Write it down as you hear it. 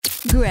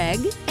Greg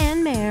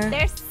and Mare.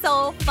 They're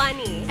so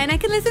funny. And I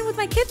can listen with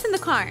my kids in the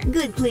car.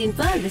 Good, clean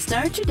fun to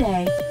start your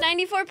day.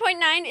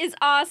 94.9 is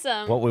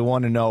awesome. What we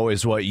want to know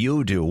is what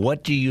you do.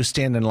 What do you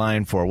stand in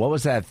line for? What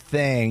was that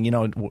thing? You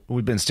know,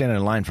 we've been standing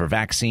in line for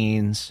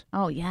vaccines.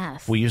 Oh,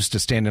 yes. We used to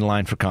stand in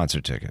line for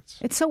concert tickets.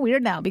 It's so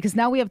weird now because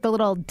now we have the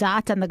little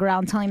dot on the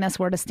ground telling us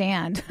where to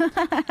stand.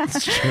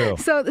 It's true.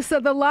 So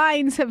the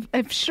lines have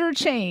sure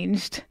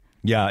changed.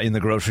 Yeah, in the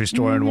grocery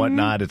store and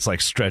whatnot, it's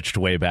like stretched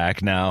way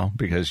back now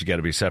because you got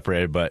to be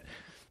separated. But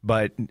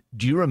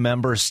do you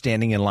remember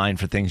standing in line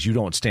for things you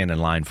don't stand in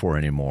line for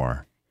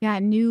anymore? Yeah,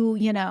 a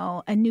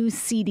new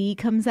CD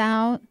comes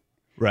out.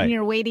 Right. And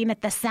you're waiting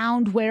at the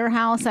Sound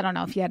Warehouse. I don't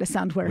know if you had a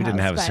Sound Warehouse. We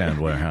didn't have a Sound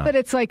Warehouse. But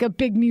it's like a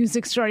big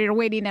music store. You're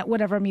waiting at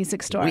whatever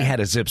music store. We had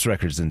a Zips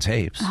Records and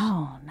Tapes.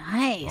 Oh,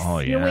 nice. Oh,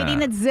 yeah. You're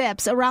waiting at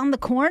Zips around the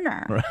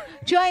corner. Right.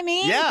 Do you know what I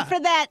mean? Yeah. For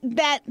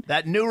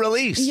that new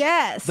release.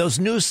 Yes. Those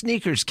new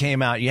sneakers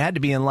came out. You had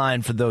to be in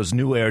line for those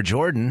new Air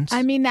Jordans.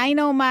 I mean, I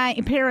know my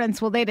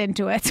parents, well, they didn't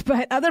do it,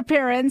 but other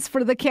parents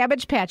for the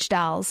Cabbage Patch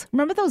Dolls.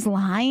 Remember those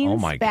lines Oh,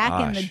 my back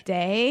in gosh. the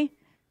day?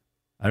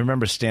 I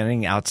remember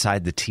standing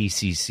outside the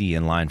TCC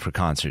in line for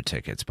concert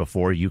tickets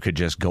before you could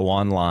just go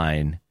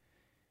online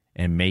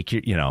and make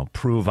your,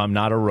 prove I'm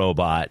not a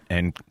robot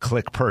and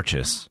click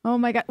purchase. Oh,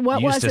 my God. What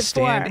You was used to it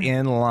stand for?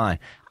 in line.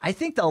 I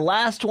think the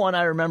last one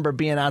I remember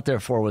being out there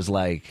for was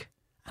like,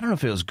 I don't know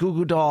if it was Goo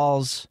Goo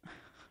Dolls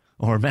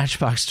or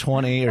Matchbox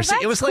 20 or Well,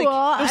 something. It was that's like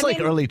cool. it was I like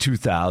mean, early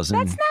 2000s.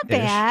 That's not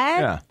bad.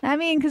 Yeah. I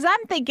mean, because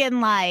I'm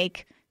thinking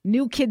like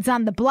New Kids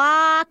on the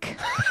Block.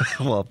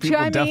 Well, Do you know people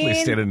what I definitely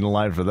mean? stood in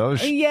line for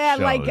those Yeah,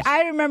 shows. like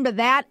I remember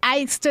that.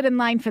 I stood in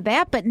line for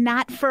that, but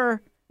not for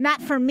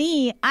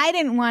me. I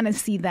didn't want to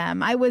see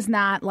them. I was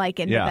not like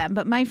into Yeah. them,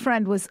 but my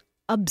friend was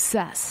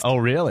obsessed. Oh,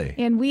 really?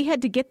 And we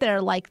had to get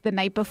there like the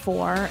night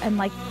before and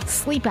like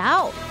sleep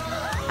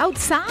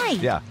outside.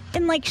 Yeah.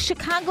 In like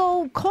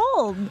Chicago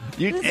cold.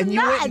 It was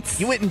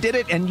nuts. You went and did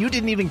it, and you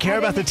didn't even care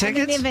about the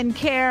tickets? I didn't even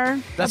care.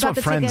 That's about what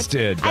the friends tickets.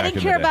 did back I in didn't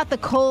the care day. about the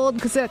cold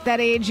because at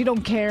that age you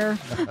don't care.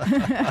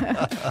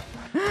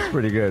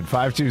 Pretty good.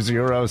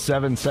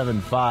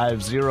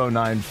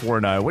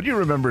 520-775-0949. What do you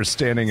remember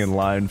standing in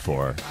line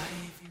for?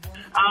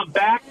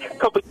 Back a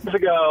couple years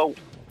ago,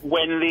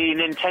 when the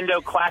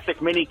Nintendo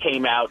Classic Mini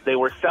came out, they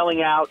were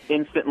selling out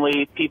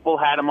instantly. People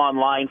had them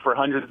online for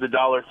hundreds of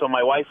dollars. So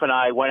my wife and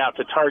I went out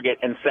to Target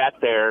and sat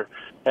there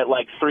at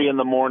like 3 in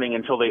the morning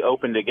until they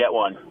opened to get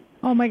one.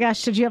 Oh my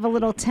gosh, did you have a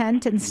little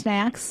tent and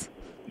snacks?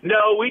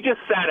 No, we just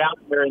sat out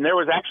there, and there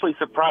was actually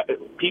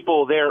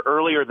people there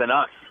earlier than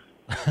us.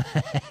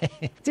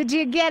 Did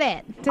you get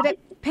it? Did it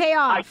pay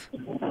off?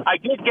 I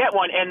did get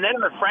one, and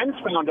then our friends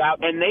found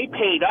out, and they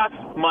paid us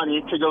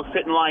money to go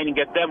sit in line and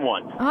get them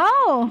one.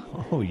 Oh,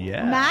 Oh,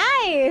 yeah.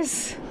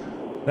 nice.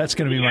 That's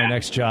going to be my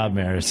next job,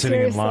 Mary, sitting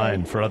Seriously. in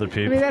line for other I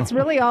people. mean, that's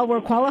really all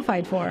we're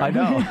qualified for. I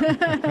know.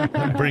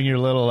 Bring your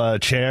little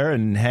chair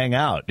and hang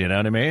out. You know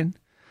what I mean?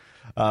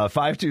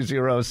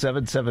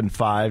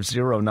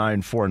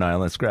 520-775-0949.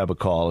 Let's grab a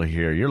call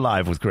here. You're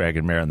live with Greg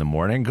and Mary in the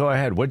morning. Go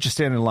ahead. What'd you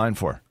stand in line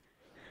for?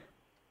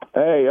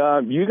 Hey,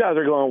 you guys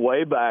are going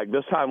way back.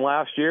 This time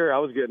last year, I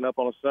was getting up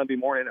on a Sunday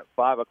morning at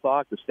 5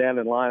 o'clock to stand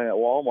in line at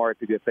Walmart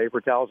to get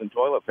paper towels and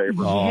toilet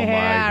paper. Oh, my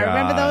Yeah,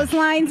 remember gosh. those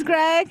lines,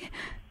 Greg?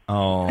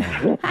 Oh,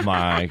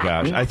 my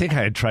gosh. I think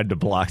I had tried to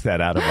block that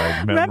out of my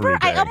memory Remember? I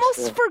banks.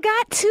 almost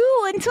forgot,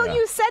 too, until Yeah.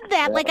 you said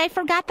that. Like, I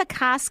forgot the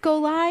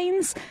Costco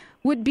lines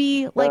would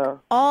be, like,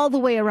 all the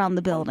way around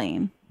the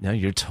building. No,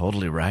 you're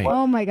totally right.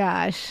 Oh, my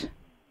gosh.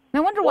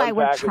 No wonder why One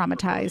we're package per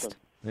traumatized.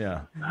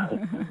 Yeah.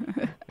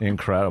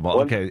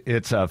 Incredible. Okay,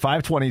 it's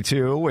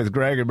 522 with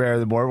Greg and Mary in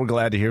the morning. We're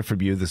glad to hear from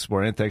you this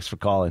morning. Thanks for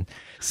calling.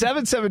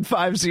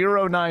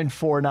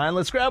 775-0949.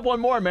 Let's grab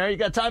one more, Mary. You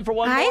got time for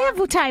one more? I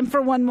have time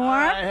for one more. All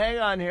right, hang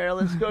on here.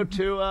 Let's go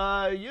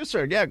to you,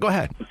 sir. Yeah, go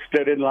ahead.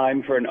 Stood in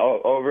line for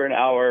over an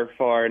hour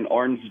for an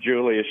Orange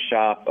Julius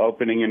shop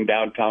opening in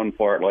downtown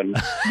Portland.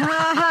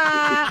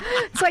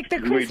 It's like the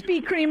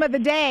Krispy Kreme of the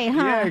day,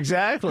 huh? Yeah,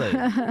 exactly.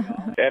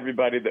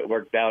 Everybody that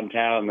worked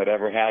downtown that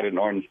ever had an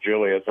Orange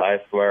Julius, I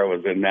swear,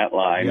 was in that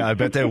line. Yeah, I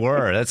bet they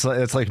were. It's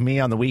like me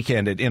on the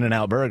weekend at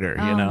In-N-Out Burger,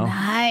 you know?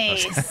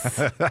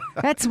 Nice.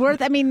 That's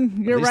worth, I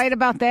mean, you're least- right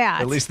about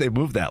that. At least they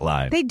moved that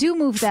line. They do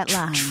move that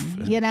line,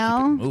 you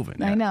know? moving,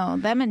 yeah. I know.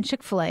 Them and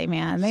Chick-fil-A,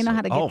 man. They know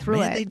how to get through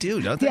man, it. they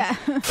do, don't they? Yeah.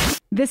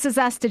 This Is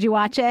Us. Did you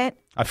watch it?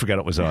 I forgot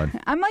it was on.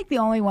 I'm like the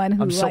only one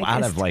who I'm so like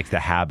out is- of like the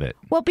habit.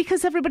 Well,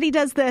 because everybody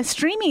does the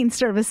streaming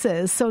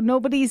services, so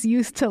nobody's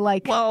used to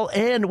like. Well,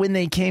 and when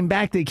they came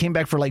back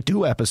for like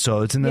 2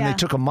 episodes, and then Yeah, they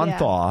took a month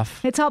yeah.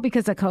 off. It's all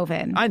because of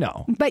COVID. I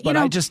know, But, you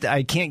know-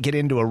 I can't get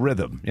into a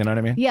rhythm. You know what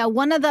I mean? Yeah,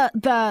 one of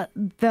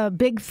the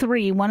big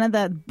three, one of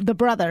the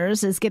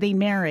brothers is getting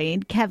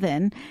married,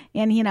 Kevin,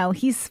 and you know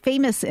he's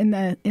famous in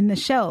the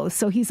show,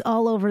 so he's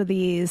all over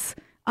these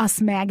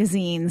Us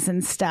magazines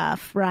and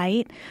stuff,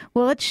 right?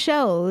 Well, it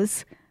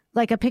shows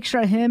like a picture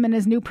of him and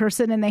his new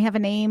person, and they have a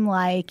name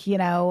like, you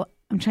know,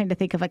 I'm trying to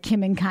think of a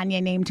Kim and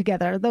Kanye name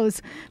together.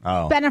 Those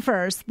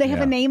Benefers, they have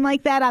Yeah. a name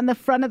like that on the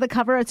front of the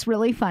cover. It's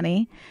really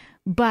funny.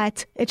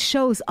 but it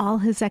shows all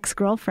his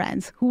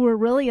ex-girlfriends who were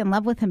really in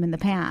love with him in the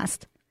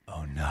past.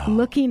 Oh, no.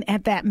 Looking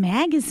at that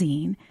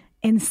magazine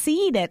and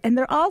seeing it, and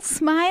they're all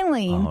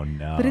smiling. Oh,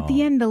 no. But at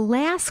the end, the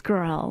last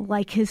girl,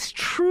 like his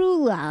true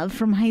love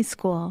from high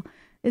school,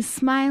 is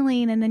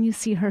smiling, and then you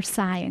see her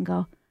sigh and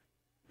go,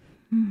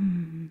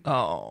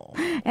 Oh.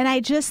 And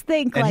I just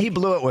think, And like, he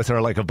blew it with her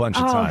like a bunch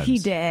of oh, times. he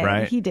did.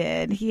 Right? He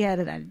did. He had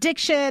an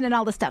addiction and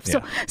all this stuff.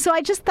 Yeah. So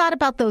I just thought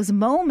about those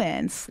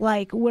moments,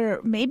 like where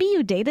maybe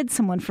you dated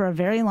someone for a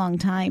very long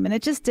time and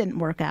it just didn't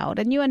work out,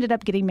 and you ended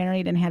up getting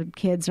married and had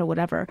kids or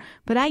whatever.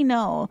 But I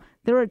know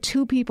there were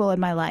two people in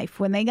my life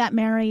when they got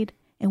married,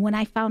 and when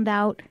I found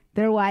out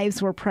their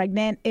wives were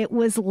pregnant, it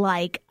was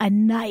like a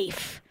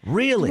knife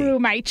Really? through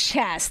my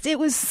chest. It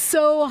was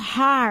so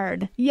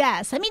hard.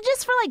 Yes. I mean,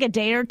 just for like a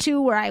day or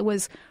two where I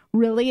was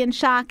really in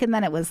shock, and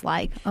then it was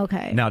like,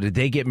 okay. Now, did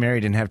they get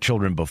married and have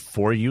children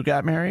before you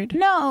got married?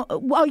 No.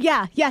 Well,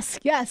 yeah. Yes.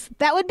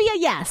 That would be a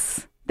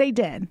yes. They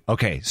did.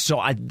 Okay, so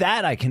I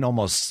can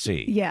almost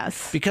see.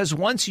 Yes. Because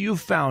once you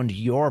found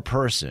your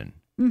person,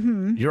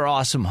 your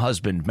awesome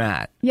husband,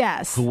 Matt,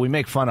 Yes. who we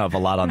make fun of a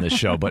lot on this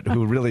show, but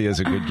who really is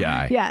a good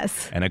guy.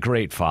 Yes. And a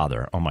great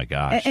father. Oh, my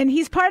gosh. And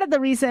he's part of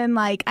the reason,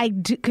 like,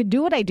 could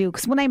do what I do.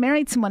 Because when I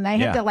married someone, I had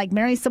Yeah. to, like,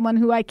 marry someone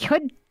who I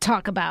could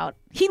talk about.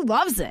 He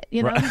loves it,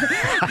 you know?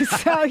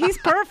 So he's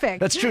perfect.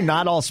 That's true.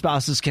 Not all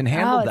spouses can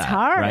handle it's that.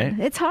 hard. Right?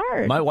 It's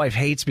hard. My wife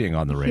hates being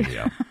on the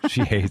radio.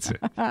 She hates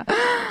it.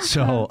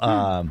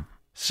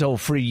 So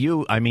for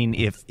you, I mean,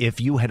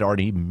 if you had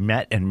already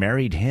met and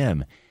married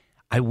him,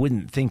 I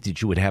wouldn't think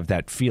that you would have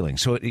that feeling.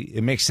 So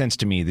it makes sense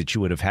to me that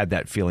you would have had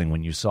that feeling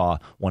when you saw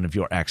one of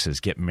your exes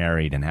get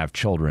married and have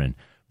children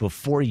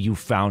before you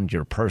found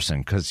your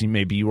person, because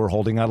maybe you were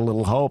holding out a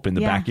little hope in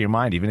the back of your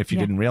mind, even if you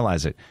didn't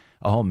realize it.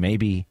 Oh,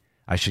 maybe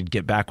I should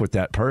get back with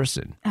that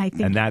person.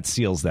 And that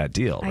seals that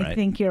deal, right? I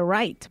think you're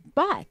right.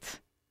 But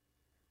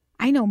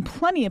I know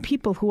plenty of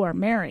people who are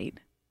married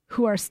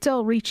who are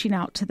still reaching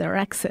out to their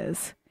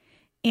exes.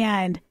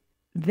 And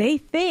they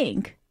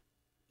think,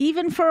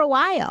 even for a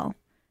while,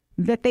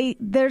 that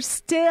they're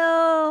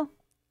still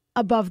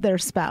above their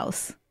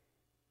spouse.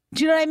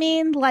 Do you know what I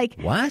mean? Like,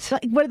 what?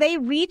 Like where they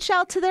reach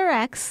out to their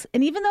ex,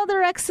 and even though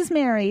their ex is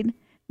married,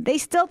 they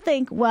still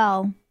think,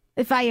 well,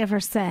 if I ever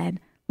said,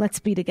 let's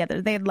be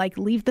together, they'd like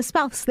leave the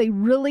spouse. They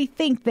really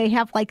think they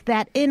have like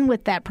that in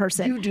with that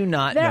person. You do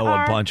not know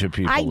a bunch of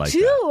people like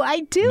that. I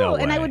do. No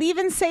and I way. would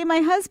even say my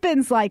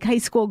husband's like high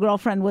school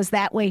girlfriend was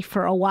that way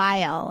for a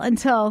while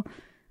until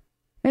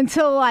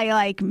I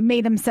like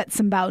made him set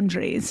some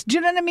boundaries. Do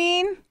you know what I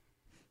mean?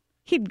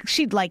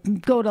 She'd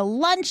like go to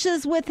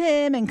lunches with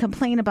him and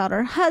complain about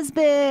her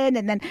husband,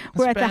 and then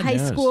we're at the bad high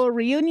news. school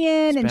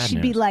reunion, and bad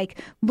she'd be news. like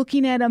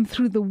looking at him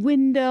through the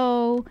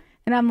window,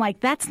 and I'm like,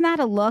 that's not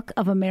a look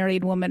of a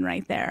married woman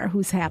right there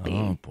who's happy.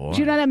 Oh, boy. Do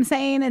you know what I'm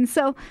saying? And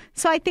so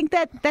I think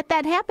that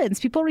happens.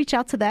 People reach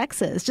out to the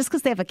exes just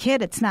because they have a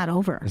kid. It's not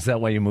over. Is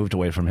that why you moved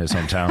away from his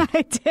hometown?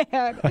 I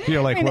did.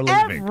 You're like, I mean, we're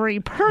leaving. every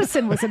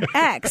person was an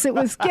ex. It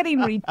was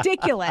getting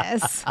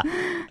ridiculous.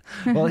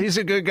 Well, he's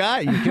a good guy.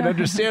 You can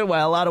understand why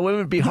a lot of women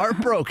would be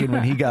heartbroken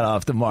when he got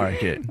off the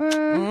market.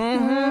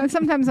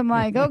 Sometimes I'm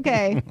like,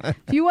 okay,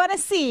 if you want to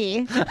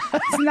see,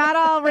 it's not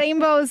all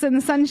rainbows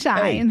and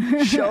sunshine.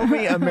 Hey, show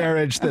me a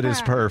marriage that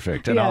is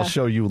perfect, and Yeah. I'll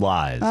show you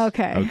lies.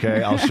 Okay.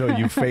 Okay? I'll show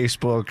you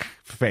Facebook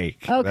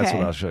fake. Okay. That's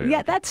what I'll show you.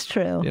 Yeah, that's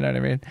true. You know what I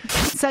mean?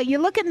 So you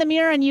look in the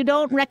mirror and you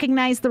don't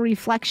recognize the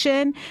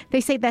reflection.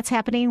 They say that's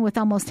happening with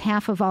almost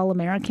half of all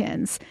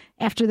Americans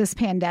after this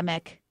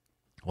pandemic.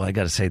 Well, I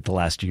got to say, the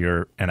last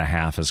year and a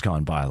half has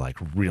gone by like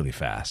really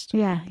fast.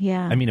 Yeah.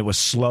 I mean, it was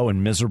slow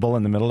and miserable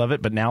in the middle of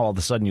it, but now all of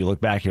a sudden you look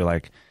back, you're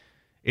like,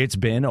 it's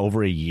been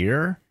over a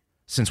year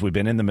since we've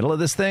been in the middle of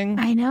this thing.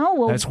 I know.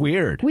 Well, That's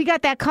weird. We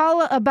got that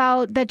call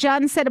that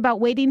John said about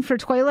waiting for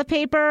toilet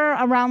paper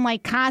around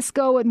like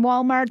Costco and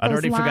Walmart. I'd those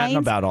already forgotten lines.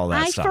 about all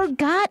that stuff. I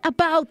forgot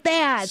about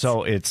that.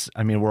 So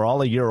we're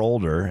all a year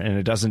older, and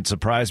it doesn't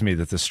surprise me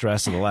that the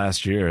stress of the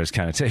last year has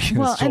kind of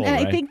taken its toll, and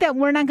right? I think that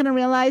we're not going to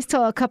realize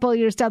till a couple of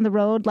years down the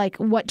road, like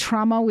what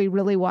trauma we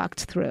really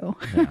walked through.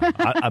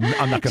 I'm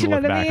not going Do to you know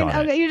look what I back mean? on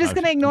it. Okay, you're just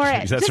going to ignore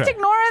it. That's Just right.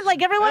 ignore it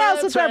like everyone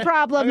else with That's our right.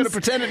 problems. I'm going to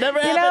pretend it never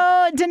You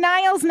happened. know,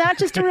 denial's not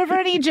just a river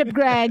in Egypt,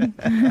 Greg.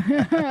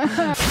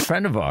 A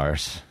friend of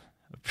ours,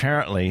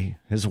 apparently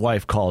his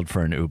wife called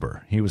for an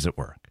Uber. He was at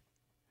work.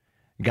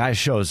 Guy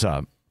shows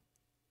up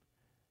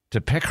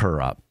to pick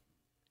her up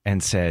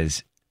and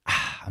says,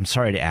 I'm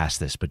sorry to ask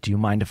this, but do you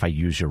mind if I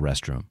use your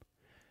restroom?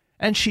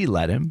 And she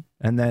let him,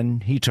 and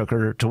then he took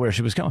her to where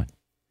she was going.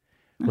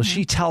 Well,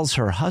 she tells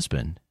her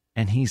husband,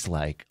 and he's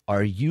like,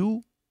 Are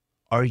you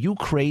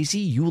crazy?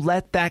 You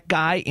let that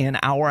guy in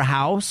our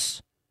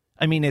house?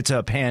 I mean, it's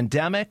a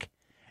pandemic.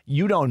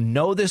 You don't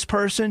know this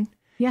person.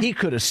 Yeah. He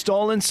could have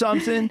stolen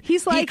something.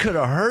 He's he like- could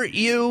have hurt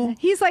you.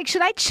 He's like,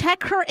 should I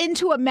check her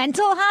into a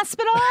mental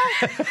hospital?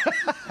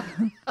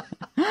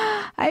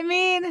 I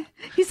mean,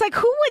 he's like,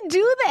 who would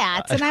do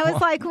that? And I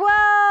was like, well,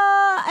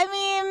 I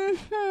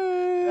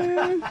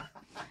mean,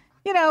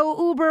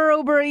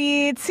 Uber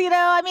Eats,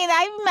 I mean,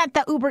 I've met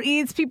the Uber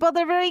Eats people.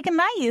 They're very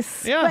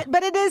nice. Yeah.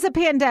 But it is a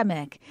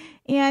pandemic.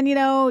 And,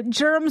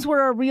 germs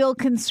were a real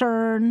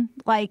concern.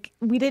 Like,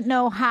 we didn't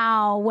know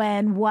how,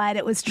 when, what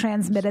it was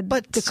transmitted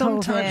But to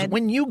sometimes COVID.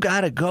 when you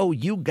got to go,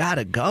 you got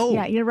to go.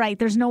 Yeah, you're right.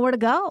 There's nowhere to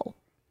go.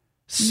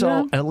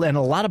 So, and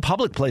a lot of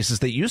public places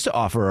that used to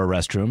offer a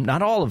restroom,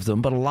 not all of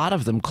them, but a lot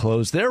of them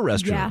closed their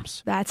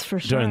restrooms. Yeah, that's for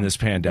sure. During this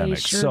pandemic.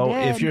 They sure So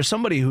did. if you're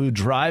somebody who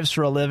drives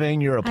for a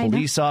living, you're a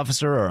police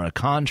officer or a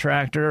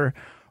contractor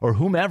or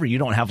whomever, you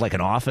don't have like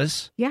an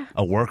office,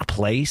 a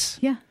workplace.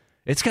 Yeah.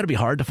 It's got to be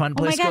hard to find a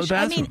place to go to the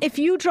bathroom. I mean, if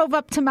you drove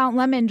up to Mount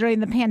Lemon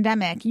during the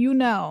pandemic,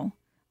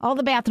 all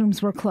the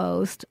bathrooms were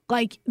closed.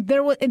 Like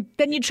there was,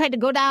 then you tried to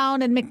go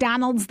down and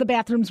McDonald's, the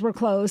bathrooms were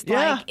closed.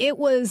 Yeah. Like it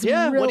was.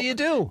 Yeah. Real, What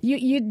do?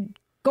 You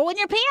go in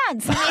your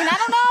pants. I mean,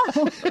 I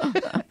don't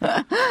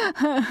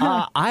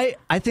know. I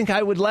think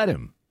I would let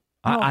him.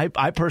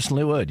 I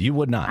personally would. You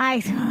would not.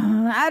 I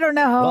don't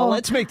know. Well,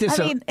 let's make this.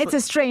 I mean, it's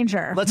a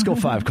stranger. Let's go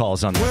 5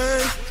 calls on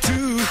this. 1,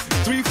 2,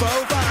 3, 4,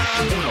 5.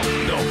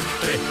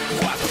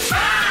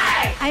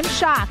 I'm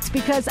shocked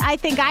because I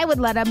think I would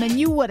let him and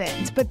you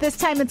wouldn't. But this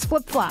time it's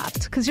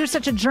flip-flopped because you're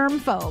such a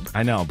germphobe.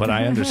 I know, but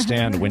I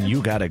understand when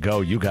you got to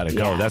go, you got to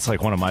go. Yeah. That's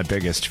like one of my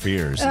biggest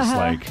fears is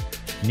like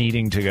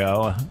needing to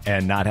go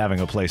and not having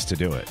a place to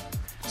do it.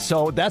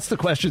 So that's the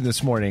question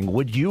this morning.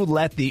 Would you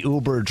let the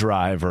Uber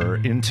driver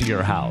into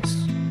your house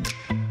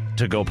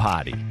to go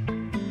potty?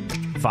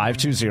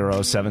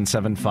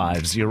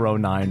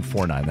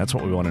 520-775-0949. That's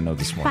what we want to know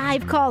this morning.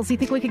 5 calls. You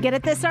think we could get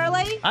at this,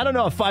 Arlie? I don't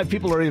know if 5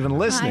 people are even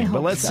listening, I but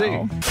hope let's so. see.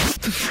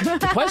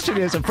 The question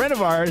is, a friend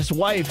of ours'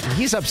 wife,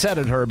 he's upset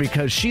at her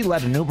because she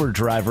let an Uber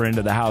driver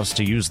into the house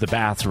to use the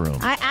bathroom.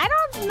 I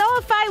don't know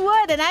if I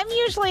would. And I'm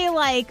usually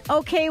like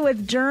okay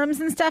with germs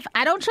and stuff.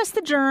 I don't trust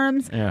the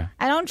germs. Yeah.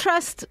 I don't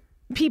trust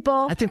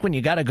people. I think when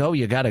you got to go,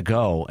 you got to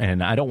go.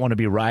 And I don't want to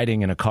be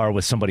riding in a car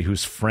with somebody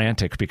who's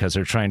frantic because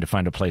they're trying to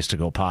find a place to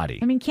go potty.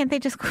 I mean, can't they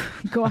just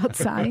go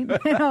outside?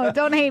 No,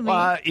 don't hate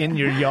me. In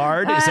your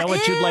yard? Is that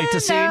what you'd like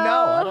to see? No,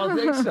 I don't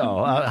think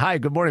so. Hi,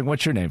 good morning.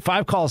 What's your name?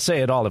 5 calls,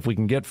 say it all if we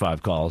can get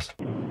 5 calls.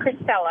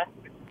 Christella.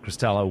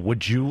 Christella,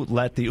 would you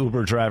let the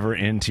Uber driver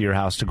into your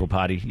house to go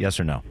potty?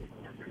 Yes or no?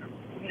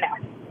 No.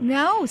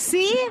 No,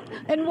 see?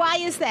 And why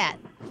is that?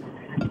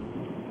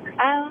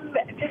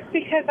 Just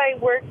because I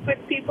work with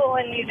people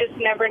and you just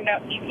never know.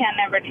 You can't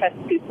never trust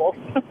people.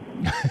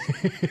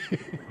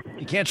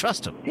 You can't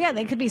trust them. Yeah,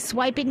 they could be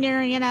swiping your,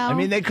 I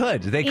mean, they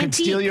could. They could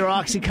Antique. steal your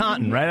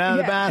OxyContin right out of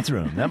the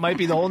bathroom. That might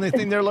be the only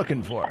thing they're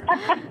looking for.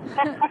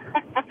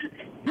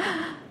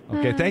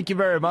 Okay, thank you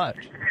very much.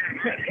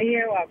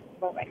 You're welcome.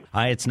 Bye-bye.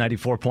 Hi, it's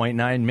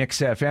 94.9 Mix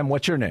FM.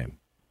 What's your name?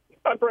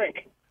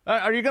 Frank.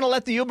 Are you going to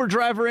let the Uber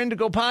driver in to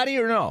go potty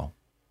or no?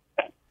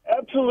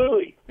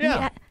 Absolutely.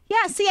 Yeah.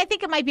 Yeah, see, I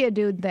think it might be a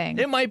dude thing.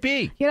 It might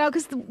be.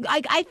 Because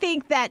I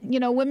think that,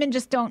 women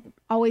just don't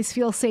always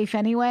feel safe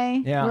anyway.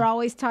 Yeah. We're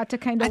always taught to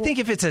kind of... I think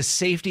if it's a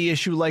safety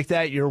issue like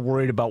that, you're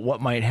worried about what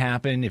might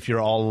happen if you're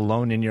all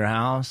alone in your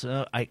house.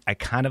 I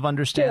kind of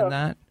understand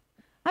that.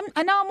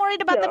 I know I'm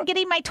worried about them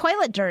getting my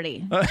toilet dirty.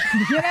 You know what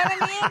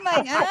I mean?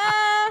 Like,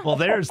 Well,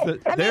 there's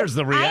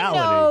the reality.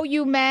 I know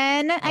you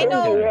men. I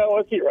know. Yeah,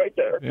 let's see right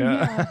there.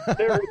 Yeah.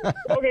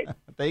 Okay.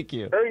 Thank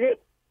you. Very good.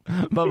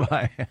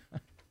 Bye-bye.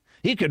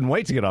 He couldn't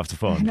wait to get off the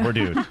phone. Poor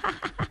dude.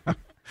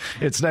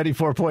 It's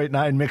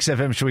 94.9 Mix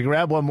FM. Should we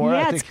grab one more?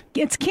 Yeah,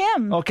 it's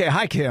Kim. Okay,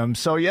 hi, Kim.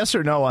 So yes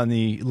or no on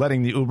the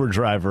letting the Uber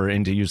driver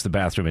in to use the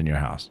bathroom in your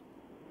house?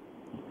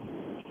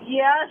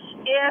 Yes,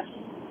 if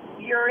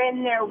you're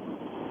in there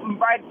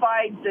right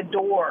by the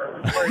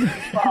door. Or you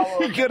follow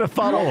You're going to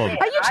follow him.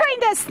 Are you trying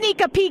to sneak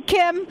a peek,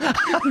 Kim? No.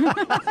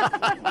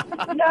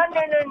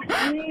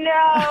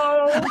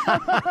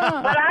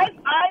 But I've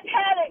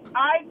had it.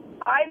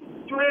 I've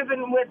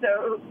driven with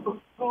a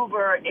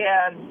Uber,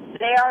 and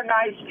they are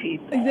nice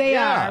people. They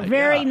are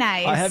very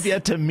nice. I have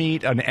yet to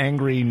meet an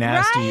angry,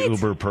 nasty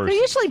Uber person.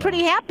 They're usually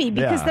pretty happy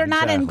because Yeah, they're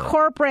not in exactly.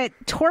 corporate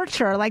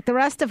torture like the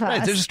rest of us.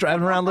 Right, they're just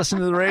driving around listening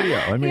to the radio.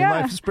 I mean, Yeah.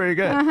 life is pretty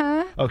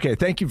good. Okay,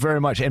 thank you very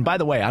much. And by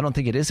the way, I don't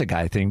think it is a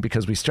guy thing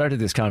because we started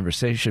this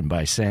conveation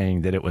by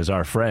saying that it was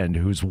our friend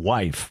whose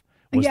wife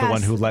was the Yes,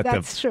 one who let the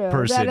that's true.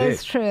 person That in.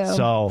 is true.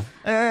 So,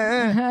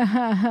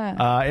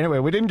 anyway,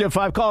 we didn't get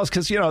 5 calls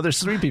because,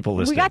 there's 3 people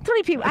listening. We got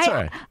 3 people. That's all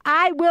right.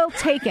 I will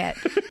take it.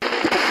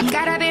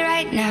 Gotta be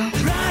right now.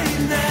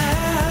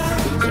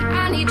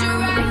 I need you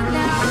right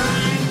now.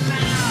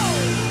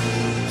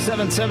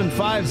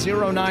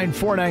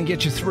 775-0949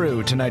 get you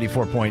through to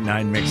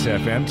 94.9 Mix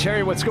FM.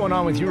 Terry, what's going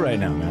on with you right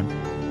now, man?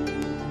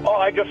 Oh,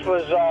 I just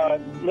was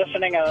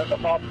listening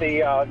about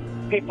the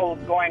people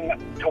going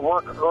to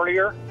work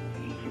earlier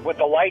with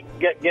the light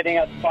getting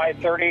at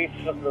 5:30.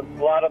 So a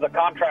lot of the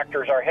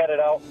contractors are headed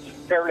out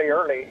fairly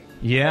early.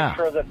 Yeah. Make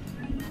sure that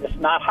it's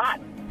not hot.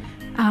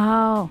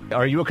 Oh.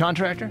 Are you a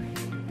contractor?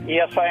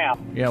 Yes, I am.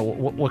 Yeah.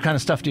 What kind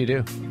of stuff do you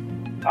do?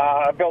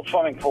 I build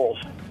swimming pools.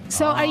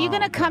 So are you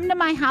going to come to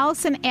my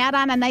house and add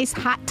on a nice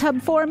hot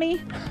tub for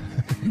me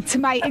to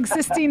my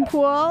existing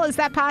pool? Is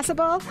that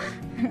possible?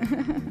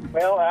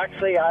 Well,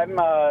 actually, I'm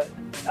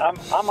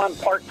on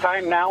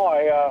part-time now.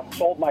 I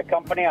sold my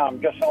company.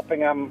 I'm just helping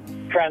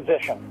them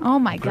transition. Oh,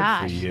 my Good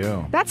gosh. for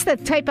you. That's the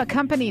type of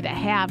company to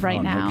have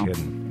right now. No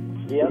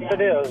kidding. Yes,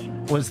 it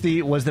is. Was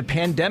the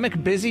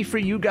pandemic busy for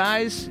you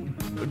guys?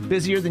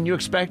 Busier than you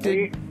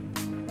expected?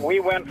 We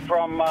went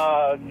from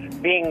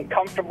being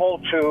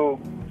comfortable to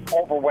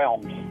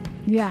overwhelmed.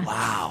 Yeah.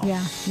 Wow.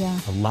 Yeah, yeah.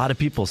 A lot of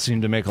people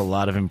seem to make a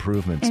lot of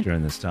improvements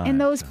during this time. And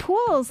those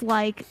pools,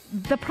 like,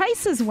 the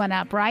prices went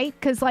up, right?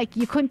 Because, like,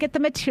 you couldn't get the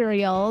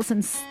materials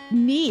and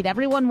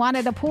everyone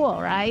wanted a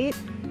pool, right?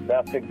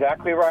 That's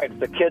exactly right.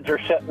 The kids are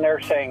sitting there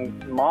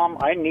saying, Mom,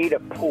 I need a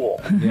pool.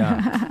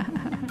 Yeah.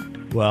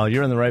 Well,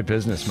 you're in the right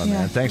business, my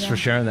man. Thanks yeah. for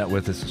sharing that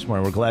with us this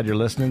morning. We're glad you're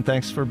listening.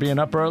 Thanks for being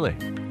up early.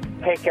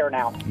 Take care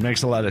now.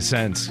 Makes a lot of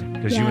sense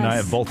because you and I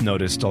have both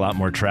noticed a lot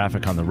more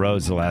traffic on the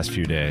roads the last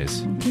few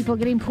days. People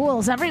getting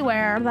pools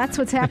everywhere. That's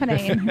what's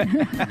happening.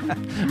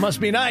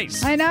 Must be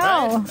nice. I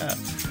know.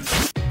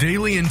 Right?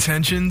 Daily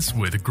Intentions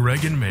with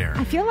Greg and Mayor.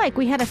 I feel like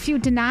we had a few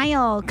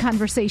denial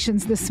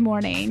conversations this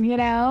morning, you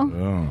know?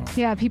 Oh.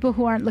 Yeah, people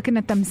who aren't looking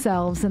at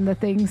themselves and the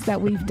things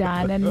that we've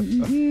done.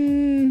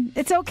 And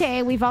it's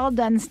okay. We've all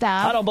done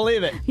stuff. I don't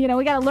believe it. You know,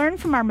 we got to learn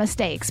from our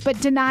mistakes. But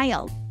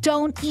denial.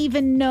 Don't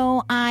even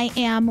know I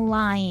am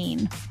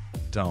lying.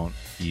 Don't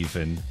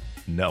even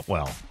know.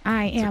 Well,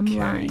 I am okay,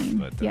 lying.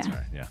 But that's yeah.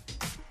 right. Yeah.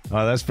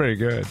 Oh, that's pretty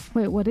good.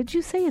 Wait, what did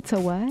you say? It's a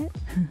what?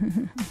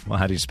 Well,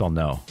 how do you spell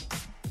no?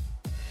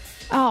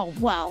 Oh,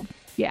 well,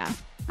 yeah.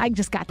 I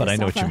just got this But I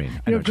know off what you mean.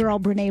 I know your what you girl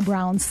Brene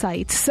Brown's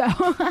site. So.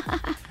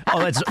 Oh,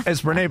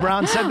 has Brene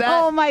Brown said that?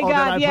 Oh my then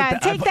God! Yeah,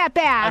 take that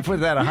back. I put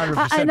that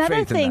 100% Another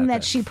faith in thing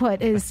that she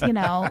put is, you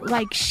know,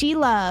 like she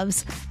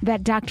loves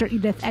that Dr.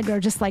 Edith Eger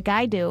just like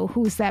I do.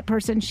 Who's that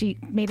person? She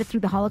made it through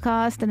the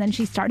Holocaust, and then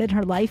she started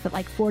her life at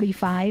like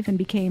 45 and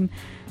became.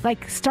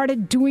 Like,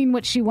 started doing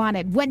what she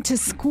wanted, went to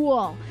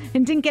school,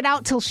 and didn't get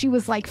out till she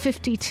was like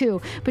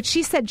 52. But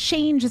she said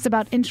change is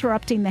about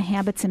interrupting the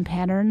habits and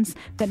patterns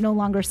that no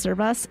longer serve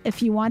us.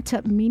 If you want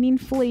to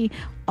meaningfully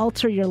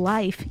alter your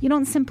life, you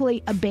don't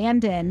simply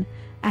abandon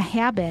a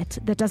habit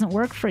that doesn't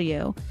work for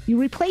you.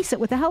 You replace it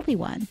with a healthy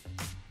one.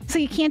 So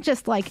you can't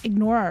just, like,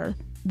 ignore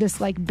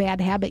this, like, bad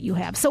habit you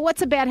have. So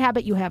what's a bad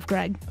habit you have,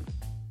 Greg?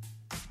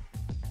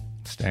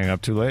 Staying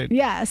up too late.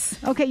 Yes.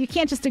 Okay, you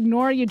can't just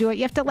ignore you do it.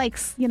 You have to, like,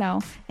 you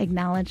know,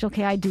 acknowledge,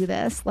 okay, I do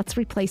this. Let's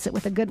replace it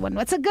with a good one.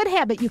 What's a good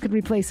habit you could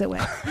replace it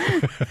with?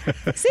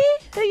 See?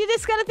 You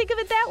just got to think of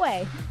it that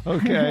way.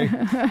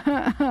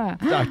 Okay.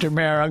 Dr.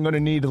 Mayer, I'm going to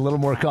need a little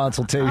more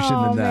consultation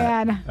than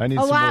that. Man. I need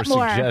a some lot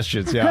more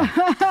suggestions. Yeah.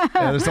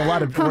 There's a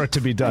lot of work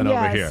to be done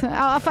over here.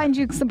 I'll find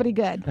you somebody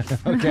good.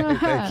 Okay,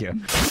 thank you.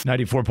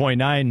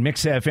 94.9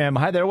 Mix FM.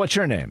 Hi there, what's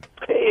your name?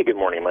 Hey, good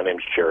morning. My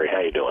name's Jerry.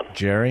 How you doing?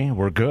 Jerry,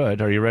 we're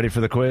good. Are you ready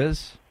for the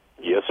quiz?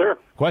 Yes, sir.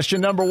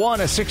 Question number one.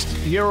 A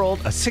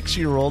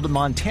six-year-old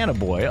Montana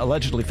boy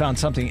allegedly found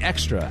something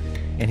extra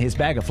in his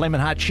bag of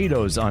Flamin' Hot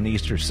Cheetos on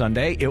Easter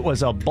Sunday. It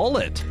was a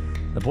bullet.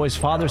 The boy's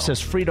father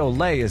says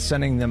Frito-Lay is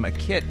sending them a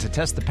kit to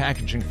test the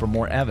packaging for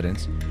more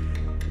evidence.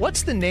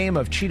 What's the name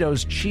of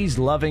Cheetos'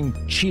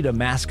 cheese-loving cheetah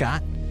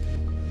mascot?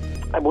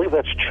 I believe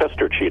that's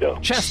Chester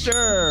Cheeto.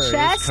 Chester! is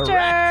Chester!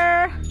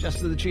 correct.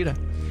 Chester the cheetah.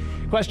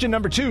 Question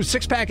number two.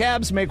 Six-pack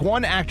abs make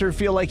one actor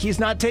feel like he's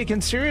not taken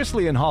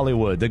seriously in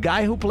Hollywood. The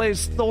guy who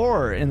plays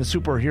Thor in the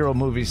superhero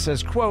movie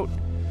says, quote,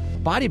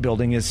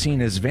 bodybuilding is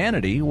seen as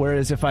vanity,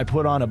 whereas if I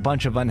put on a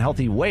bunch of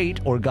unhealthy weight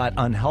or got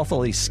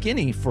unhealthily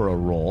skinny for a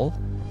role,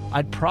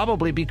 I'd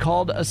probably be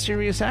called a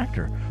serious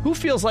actor. Who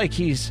feels like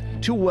he's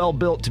too well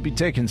built to be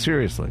taken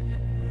seriously?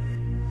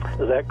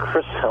 Is that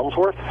Chris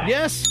Hemsworth?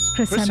 Yes,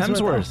 Chris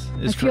Hemsworth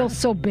I is feel correct.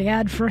 so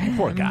bad for him.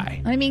 Poor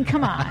guy. I mean,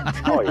 come on.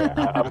 Oh,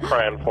 yeah. I'm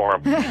crying for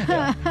him.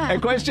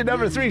 And question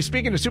number three.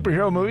 Speaking of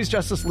superhero movies,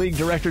 Justice League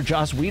director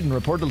Joss Whedon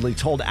reportedly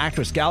told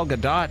actress Gal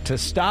Gadot to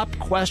stop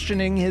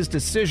questioning his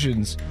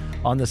decisions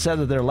on the set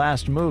of their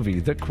last movie.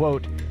 That,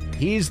 quote,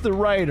 he's the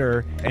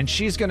writer and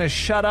she's going to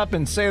shut up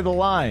and say the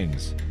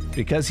lines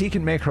because he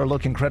can make her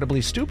look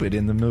incredibly stupid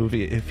in the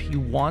movie if he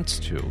wants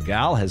to.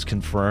 Gal has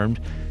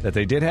confirmed that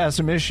they did have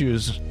some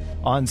issues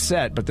on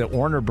set, but that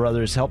Warner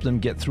Brothers helped them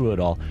get through it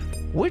all.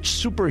 Which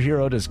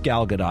superhero does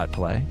Gal Gadot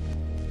play?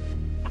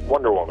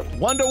 Wonder Woman.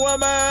 Wonder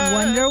Woman!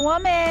 Wonder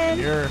Woman.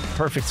 You're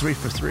perfect 3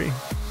 for 3.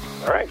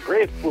 All right,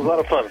 great. It was a lot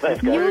of fun.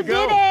 Thanks, guys. You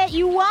did it.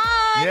 You won.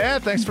 Yeah,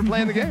 thanks for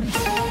playing the game.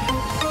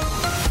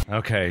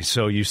 Okay,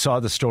 so you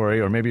saw the story,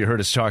 or maybe you heard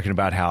us talking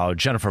about how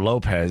Jennifer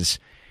Lopez,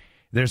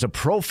 there's a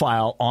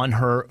profile on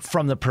her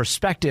from the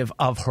perspective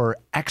of her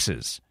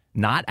exes.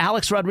 Not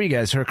Alex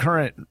Rodriguez, her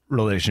current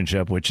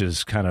relationship, which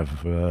is kind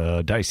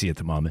of dicey at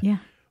the moment. Yeah.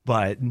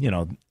 But, you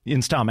know,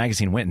 InStyle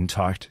magazine went and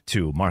talked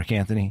to Mark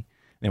Anthony.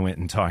 They went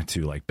and talked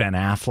to, like, Ben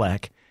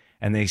Affleck.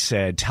 And they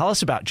said, tell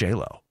us about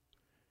J-Lo.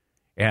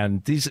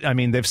 And these, I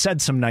mean, they've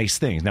said some nice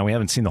things. Now, we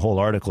haven't seen the whole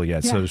article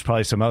yet, so there's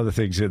probably some other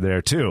things in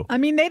there, too. I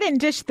mean, they didn't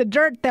dish the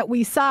dirt that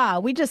we saw.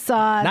 We just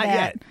saw Not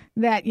yet.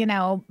 that, you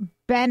know,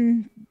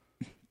 Ben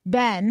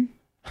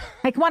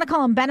I want to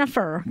call him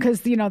Benifer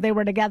because, they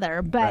were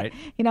together. But,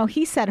 Right.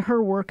 He said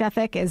her work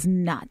ethic is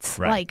nuts.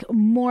 Right. Like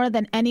more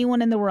than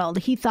anyone in the world.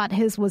 He thought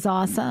his was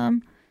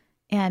awesome.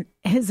 And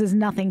his is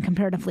nothing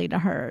comparatively to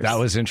hers. That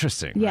was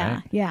interesting. Yeah,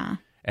 right? yeah.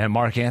 And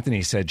Mark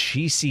Anthony said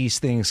she sees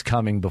things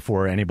coming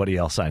before anybody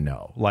else I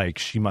know. Like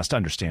she must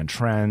understand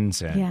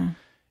trends and,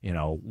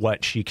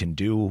 what she can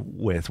do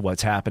with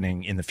what's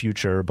happening in the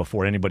future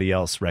before anybody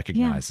else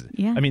recognizes it.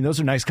 Yeah. I mean, those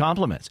are nice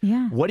compliments.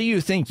 Yeah. What do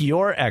you think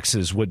your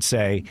exes would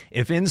say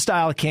if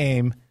InStyle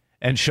came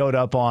and showed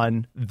up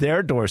on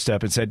their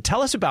doorstep and said,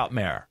 tell us about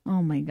Mare?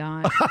 Oh, my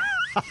God.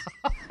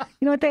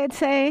 You know what they'd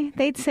say?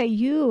 They'd say,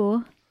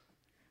 you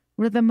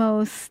were the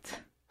most...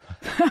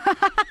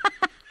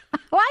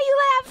 Why are you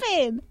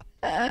laughing?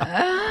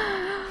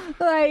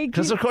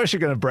 Because, of course, you're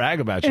going to brag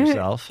about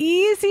yourself.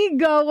 Easy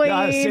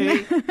going.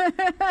 See?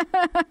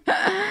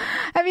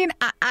 I mean,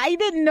 I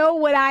didn't know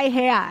what I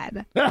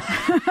had.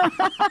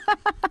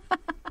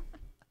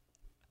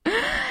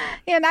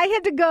 And I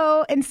had to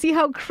go and see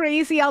how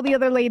crazy all the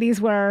other ladies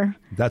were.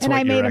 That's and what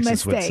I your made a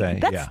exes would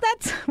mistake. say.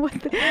 That's what.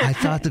 I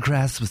thought the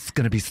grass was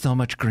going to be so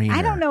much greener.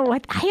 I don't know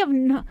what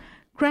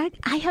Greg,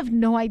 I have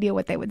no idea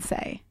what they would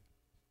say.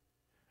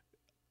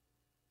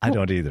 I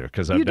don't either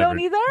because I've You never. don't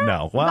either?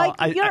 No. Well,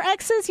 your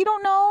exes, you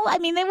don't know? I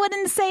mean, they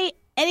wouldn't say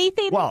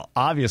anything. Well,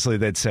 obviously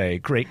they'd say,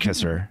 great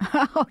kisser.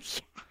 Oh,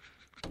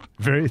 yeah.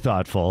 Very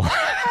thoughtful.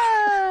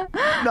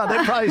 No,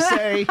 they'd probably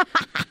say,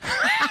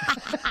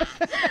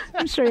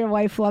 I'm sure your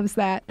wife loves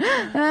that.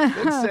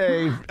 they'd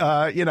say,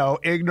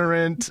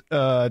 ignorant,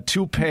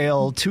 too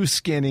pale, too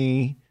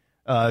skinny,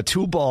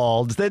 too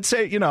bald. They'd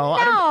say,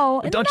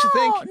 don't you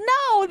think?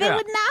 No, they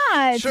would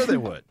not. Sure they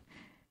would.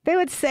 They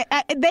would say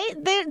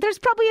there's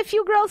probably a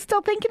few girls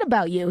still thinking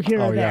about you here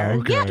or there.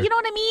 okay. Yeah, you know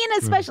what I mean?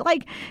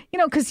 Especially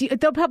because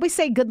they'll probably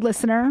say good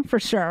listener for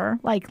sure,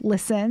 like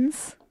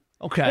listens.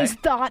 Okay. Is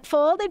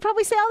thoughtful. They'd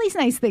probably say all these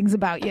nice things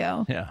about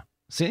you. Yeah.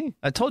 See,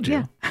 I told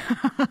you.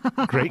 Yeah.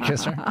 Great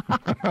kisser.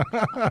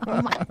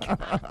 Oh my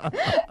God.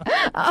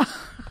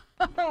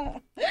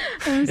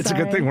 It's a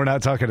good thing we're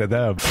not talking to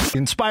them.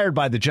 Inspired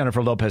by the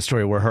Jennifer Lopez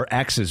story where her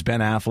exes,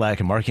 Ben Affleck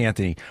and Mark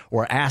Anthony,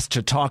 were asked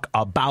to talk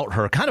about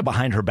her kind of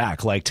behind her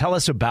back. Like, tell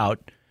us about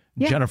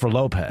Jennifer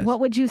Lopez. What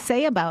would you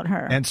say about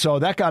her? And so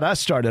that got us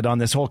started on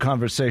this whole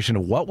conversation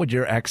of what would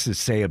your exes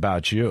say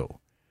about you?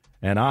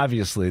 And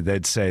obviously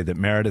they'd say that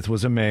Meredith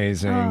was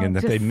amazing and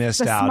that they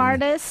missed out.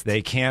 Smartest.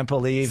 They can't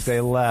believe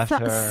they left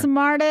her.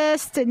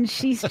 Smartest, and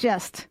she's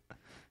just...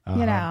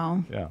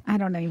 Yeah. I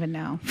don't even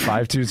know.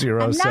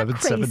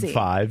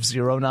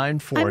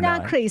 520-775-0949. I'm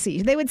not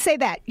crazy. They would say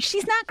that.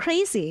 She's not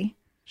crazy.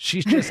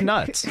 She's just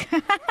nuts.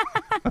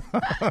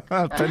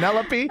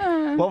 Penelope,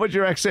 what would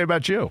your ex say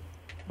about you?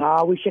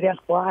 We should ask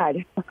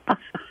Vlad.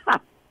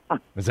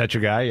 Is that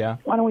your guy? Yeah.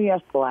 Why don't we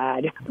ask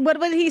Vlad? What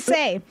would he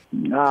say?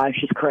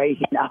 She's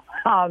crazy. No.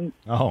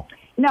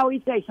 No,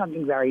 he'd say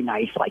something very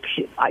nice, like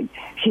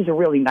she's a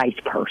really nice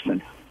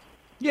person.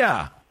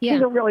 Yeah.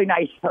 She's a really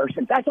nice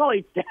person. That's all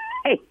he'd say.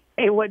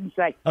 He wouldn't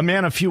say. A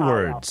man of few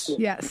words. No.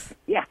 Yes.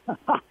 Yeah.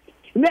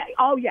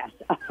 Oh, yes.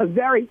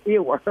 Very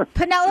few words.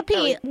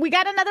 Penelope, we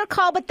got another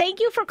call, but thank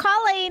you for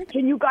calling.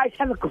 Can you guys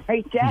have a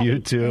great day? You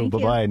too.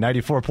 Bye-bye.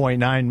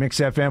 94.9 Mix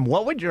FM.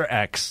 What would your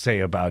ex say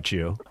about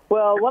you?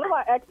 Well, one of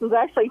my exes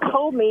actually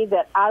told me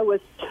that I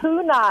was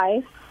too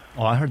nice.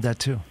 Oh, I heard that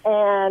too.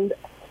 And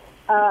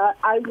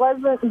I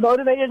wasn't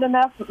motivated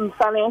enough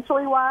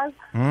financially wise.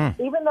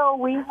 Even though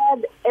we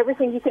had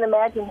everything you can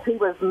imagine, he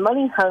was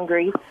money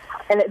hungry,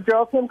 and it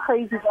drove him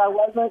crazy that I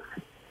wasn't,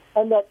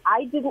 and that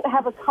I didn't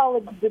have a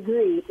college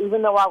degree,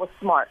 even though I was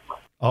smart.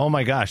 Oh,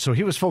 my gosh. So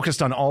he was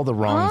focused on all the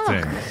wrong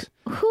things.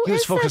 Who he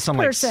was is focused this on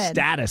person? like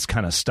status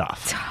kind of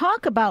stuff.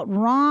 Talk about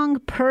wrong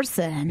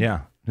person.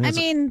 Yeah. I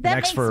mean, that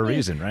next for a makes me-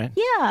 reason, right?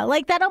 Yeah,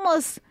 like that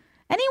almost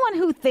anyone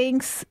who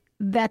thinks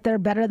that they're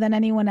better than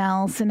anyone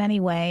else in any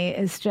way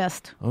is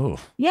just, Oh.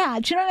 yeah,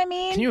 do you know what I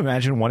mean? Can you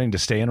imagine wanting to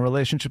stay in a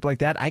relationship like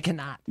that? I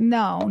cannot.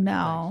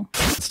 No.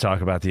 Let's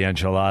talk about the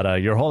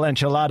enchilada. Your whole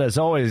enchilada is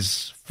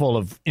always full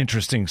of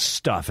interesting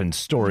stuff and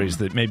stories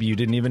that maybe you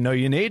didn't even know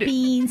you needed.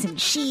 Beans and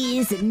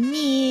cheese and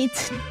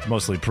meat.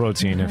 Mostly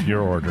protein if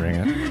you're ordering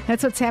it.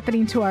 That's what's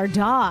happening to our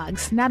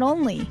dogs. Not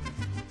only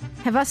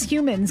have us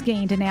humans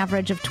gained an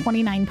average of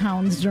 29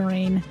 pounds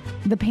during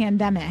the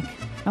pandemic.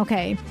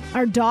 Okay,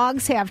 our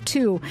dogs have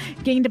too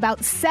gained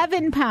about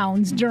 7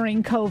 pounds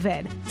during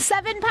COVID.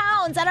 7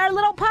 pounds at our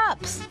little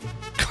pups.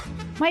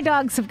 My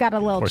dogs have got a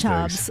little Poor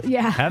chubs. things.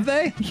 Yeah. Have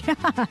they?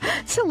 Yeah,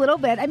 it's a little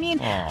bit. I mean,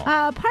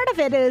 part of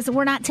it is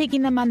we're not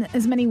taking them on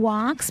as many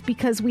walks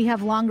because we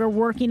have longer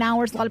working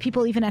hours. A lot of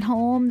people, even at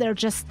home, their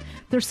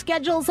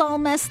schedule's all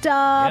messed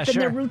up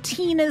and their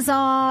routine is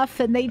off,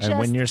 and they just. And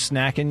when you're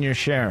snacking, you're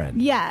sharing.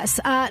 Yes.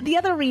 The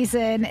other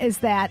reason is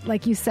that,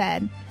 like you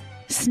said,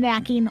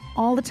 snacking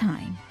all the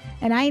time.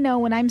 And I know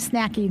when I'm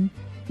snacking,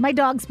 my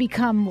dogs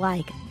become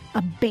like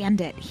a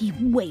bandit. He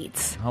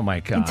waits. Oh, my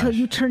gosh. Until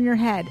you turn your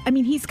head. I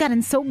mean, he's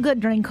gotten so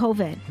good during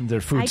COVID. They're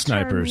food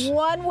snipers. Turn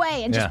one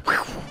way and just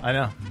I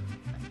know.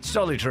 It's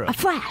totally true. a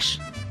flash.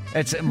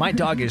 My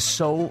dog is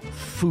so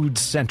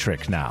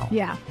food-centric now.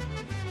 Yeah.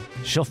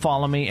 She'll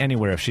follow me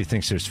anywhere if she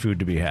thinks there's food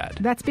to be had.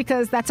 That's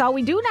because that's all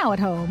we do now at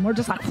home. We're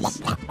just like...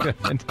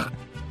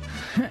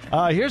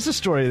 Here's a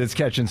story that's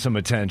catching some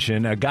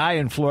attention. A guy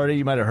in Florida,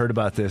 you might have heard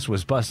about this,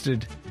 was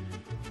busted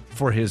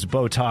for his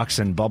Botox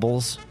and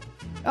bubbles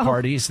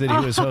parties that he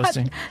was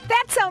hosting.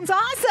 That sounds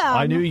awesome.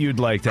 I knew you'd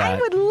like that. I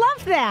would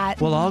love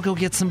that. Well, I'll go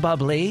get some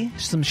bubbly,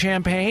 some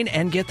champagne,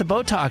 and get the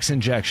Botox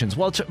injections.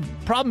 Well,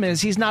 problem is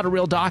he's not a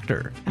real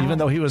doctor, even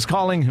though he was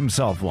calling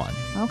himself one.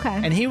 Okay.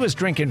 And he was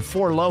drinking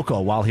Four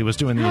Loko while he was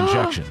doing the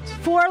injections.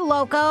 Four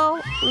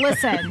Loko.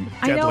 Listen,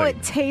 I know Deadly.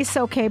 it tastes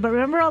okay, but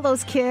remember all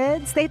those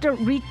kids? They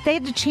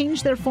had to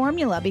change their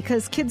formula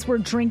because kids were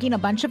drinking a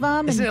bunch of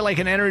them. Isn't it like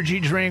an energy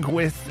drink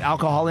with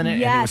alcohol in it?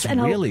 Yes, and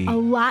it was really a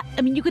lot.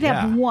 I mean, you could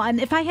have Yeah. one.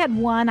 If I had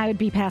one, I would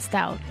be passed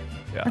out.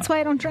 Yeah. That's why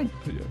I don't drink.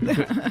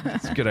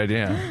 It's a good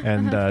idea.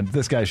 And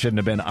this guy shouldn't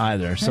have been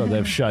either, so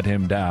they've shut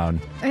him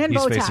down. And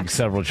He's Botox. facing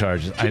several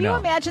charges. Can I know. you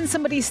imagine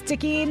somebody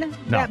sticking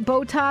that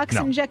Botox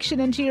No. injection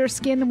into your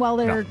skin while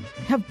they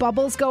have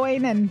bubbles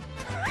going? And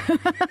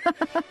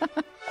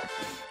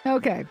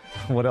okay.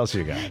 What else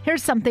you got?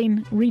 Here's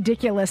something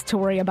ridiculous to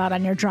worry about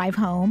on your drive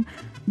home.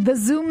 The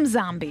Zoom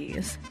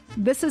zombies.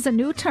 This is a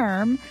new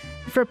term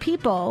for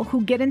people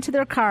who get into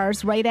their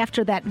cars right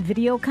after that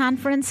video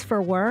conference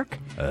for work,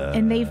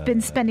 and they've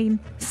been spending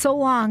so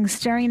long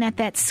staring at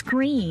that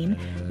screen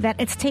that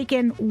it's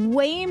taken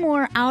way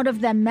more out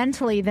of them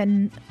mentally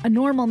than a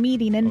normal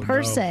meeting in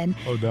person.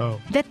 Oh, no.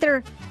 That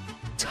they're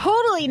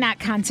totally not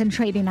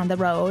concentrating on the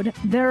road.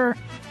 They're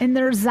in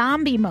their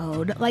zombie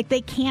mode. Like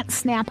they can't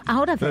snap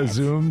out of The it.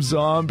 Zoom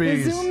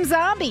zombies. The Zoom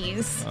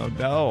zombies. Oh,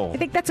 no. I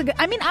think that's a good...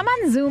 I mean, I'm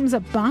on Zooms a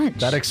bunch.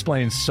 That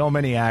explains so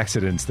many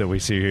accidents that we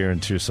see here in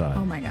Tucson.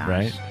 Oh, my gosh.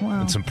 Right? Wow.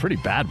 And some pretty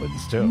bad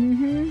ones, too.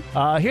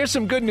 Mm-hmm. Here's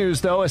some good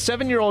news, though. A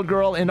 7-year-old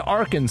girl in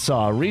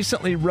Arkansas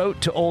recently wrote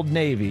to Old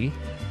Navy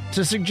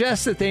to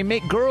suggest that they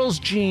make girls'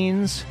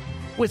 jeans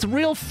with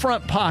real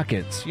front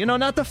pockets. You know,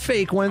 not the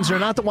fake ones or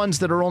not the ones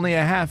that are only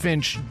a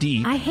half-inch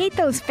deep. I hate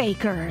those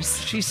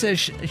fakers. She says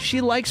she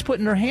likes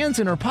putting her hands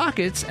in her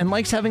pockets and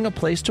likes having a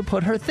place to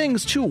put her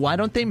things, too. Why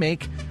don't they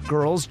make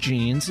girls'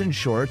 jeans and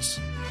shorts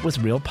with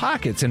real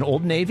pockets? And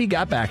Old Navy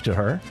got back to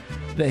her.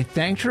 They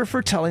thanked her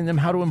for telling them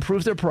how to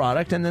improve their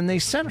product, and then they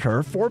sent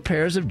her 4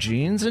 pairs of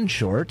jeans and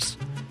shorts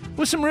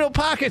with some real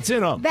pockets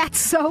in them. That's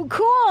so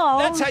cool.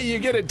 That's how you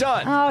get it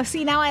done. Oh,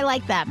 see, now I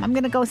like them. I'm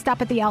going to go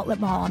stop at the outlet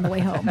mall on the way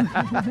home.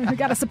 I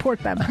got to support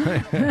them.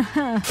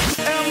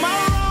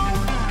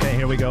 Okay,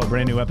 here we go.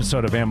 Brand new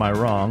episode of Am I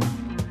Wrong?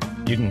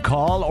 You can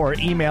call or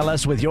email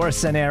us with your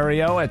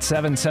scenario at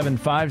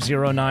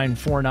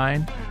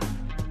 775-0949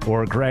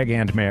 or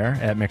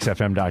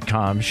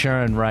gregandmayor@mixfm.com.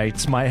 Sharon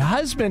writes, my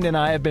husband and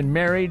I have been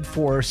married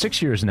for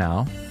 6 years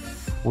now.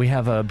 We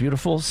have a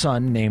beautiful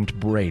son named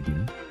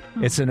Braden.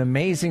 It's an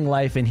amazing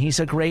life, and he's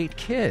a great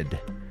kid.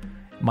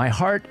 My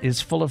heart is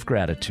full of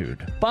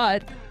gratitude,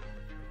 but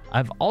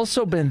I've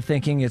also been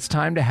thinking it's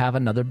time to have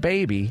another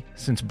baby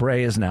since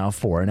Bray is now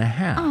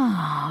 4.5.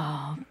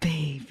 Oh,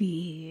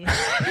 baby.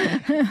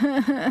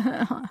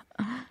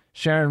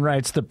 Sharon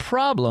writes, the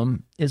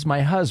problem is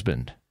my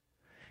husband.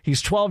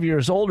 He's 12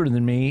 years older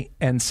than me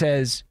and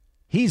says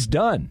he's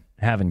done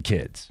having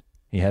kids.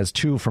 He has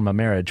 2 from a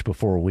marriage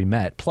before we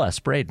met, plus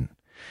Braden.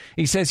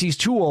 He says he's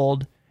too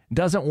old,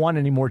 doesn't want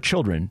any more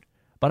children,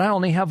 but I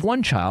only have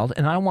 1 child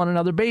and I want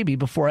another baby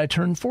before I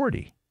turn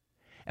 40.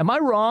 Am I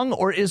wrong,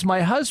 or is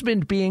my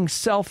husband being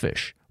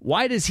selfish?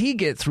 Why does he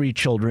get 3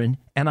 children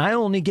and I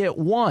only get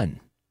 1?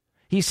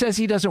 He says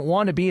he doesn't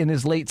want to be in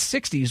his late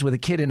 60s with a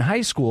kid in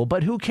high school,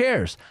 but who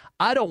cares?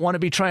 I don't want to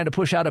be trying to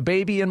push out a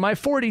baby in my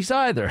 40s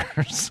either.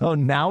 So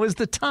now is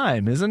the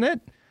time, isn't it?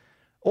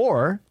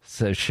 Or,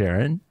 says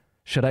Sharon,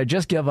 should I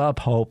just give up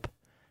hope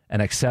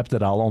and accept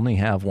that I'll only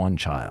have 1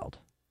 child?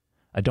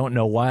 I don't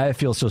know why I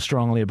feel so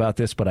strongly about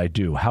this, but I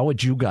do. How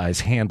would you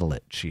guys handle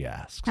it, she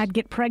asks. I'd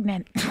get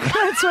pregnant.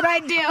 That's what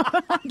I'd do.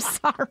 I'm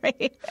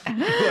sorry.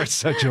 You are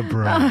such a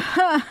bro.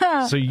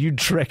 So you'd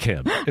trick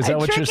him. Is that I'd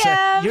what you're trick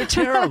saying? him. You're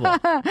terrible.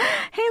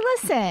 Hey,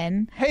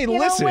 listen. Hey, You know,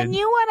 listen. when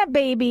you want a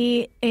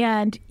baby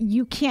and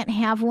you can't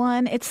have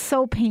one, it's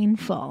so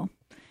painful.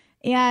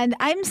 And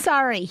I'm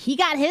sorry. He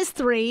got his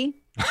 3.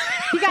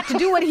 He got to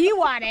do what he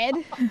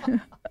wanted.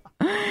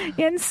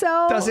 And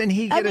so Doesn't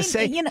he get a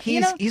say?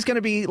 he's He's going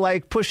to be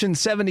like pushing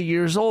 70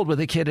 years old with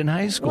a kid in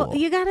high school. Well,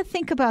 you got to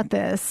think about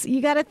this.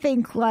 You got to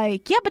think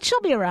like, yeah, but she'll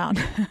be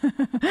around.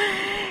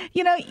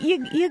 You got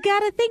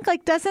to think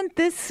like, doesn't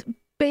this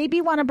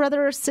baby want a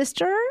brother or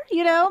sister?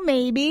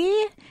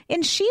 Maybe.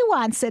 And she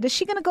wants it. Is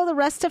she going to go the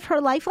rest of her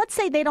life? Let's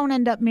say they don't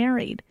end up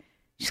married.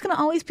 She's going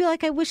to always be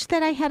like, I wish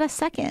that I had a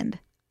second.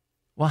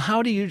 Well, how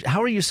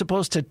are you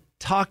supposed to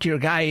talk your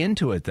guy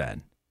into it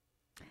then?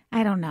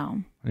 I don't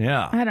know.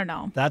 Yeah. I don't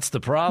know. That's the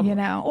problem.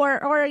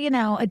 Or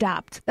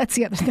adopt. That's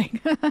the other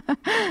thing.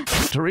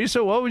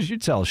 Teresa, what would you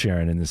tell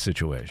Sharon in this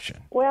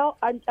situation? Well,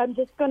 I'm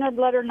just going to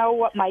let her know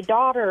what my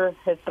daughter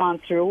has gone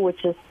through,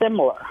 which is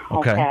similar.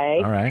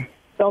 Okay. All right.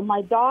 So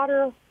my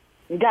daughter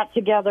got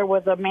together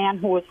with a man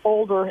who was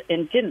older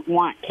and didn't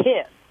want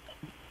kids.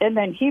 And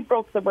then he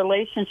broke the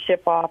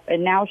relationship off,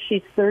 and now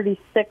she's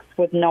 36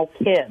 with no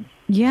kids.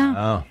 Yeah.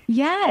 Oh.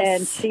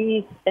 Yes.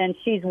 And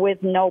she's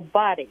with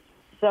nobody.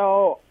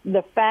 So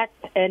the fact,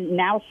 and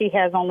now she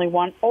has only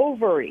one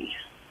ovary.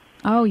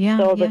 Oh, yeah.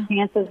 So yeah. the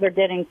chances are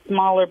getting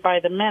smaller by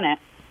the minute.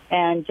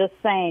 And just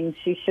saying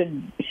she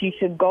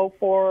should go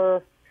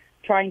for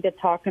trying to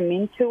talk him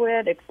into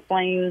it,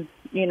 explain,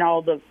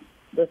 the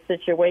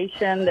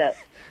situation, that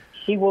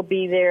she will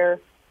be there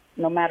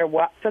no matter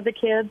what for the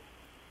kids,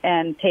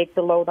 and take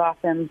the load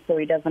off him so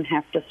he doesn't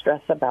have to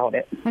stress about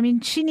it. I mean,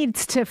 she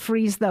needs to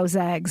freeze those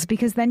eggs,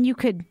 because then you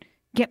could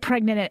get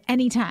pregnant at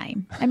any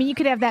time. I mean, you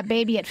could have that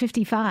baby at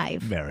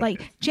 55. Very like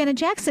good. Janet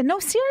Jackson. No,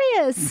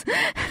 serious.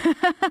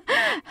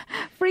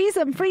 Freeze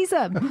them.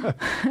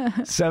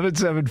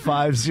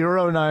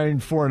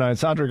 775-0949.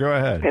 Sandra, go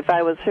ahead. If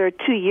I was her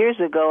 2 years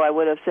ago, I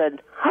would have said,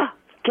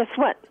 guess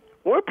what?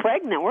 We're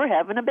pregnant. We're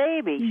having a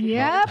baby.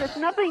 Yep. There's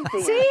nothing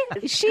to See,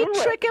 she'd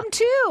trick him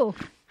too.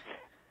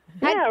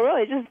 Yeah,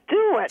 really, just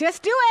do it.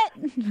 Just do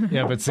it.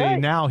 Yeah, but see,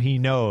 now he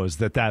knows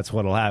that that's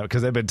what'll happen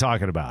because they've been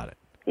talking about it.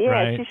 Yeah,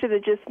 right? she should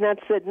have just not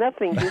said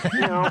nothing. Just,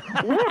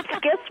 whoops,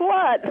 guess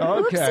what?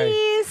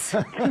 Okay.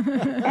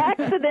 Oopsies.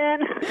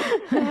 Accident.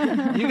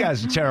 You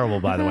guys are terrible,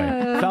 by the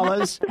way.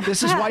 Fellas,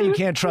 this is why you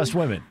can't trust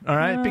women, all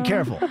right? Be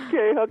careful.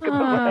 Okay,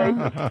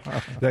 bye.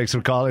 Thanks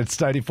for calling. It's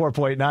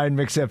 94.9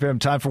 Mix FM.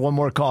 Time for one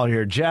more call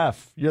here.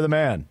 Jeff, you're the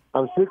man.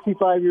 I'm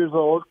 65 years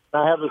old.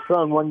 I have a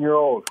son, 1 year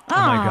old. Oh,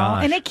 my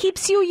gosh. And it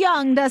keeps you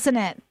young, doesn't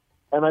it?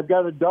 And I've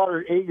got a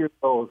daughter, 8 years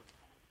old.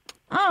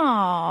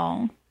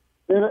 Oh.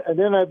 And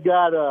then I've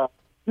got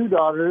 2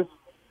 daughters.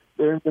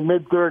 They're in the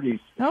mid-30s.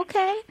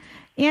 Okay.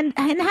 And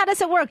how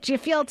does it work? Do you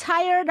feel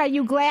tired? Are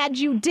you glad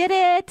you did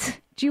it?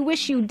 Do you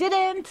wish you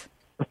didn't?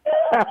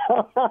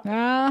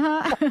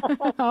 Uh-huh.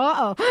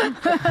 Uh-oh.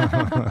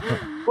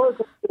 Of course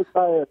I'm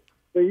tired.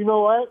 But you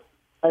know what?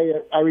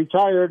 I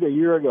retired a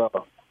year ago.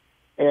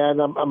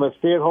 And I'm a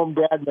stay-at-home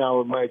dad now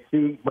with my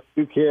two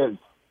kids.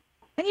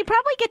 And you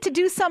probably get to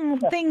do some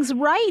things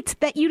right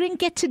that you didn't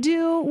get to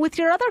do with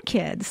your other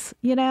kids,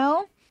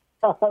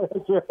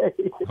 That's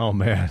right. Oh,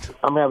 man.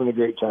 I'm having a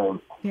great time.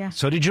 Yeah.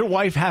 So did your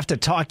wife have to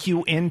talk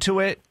you into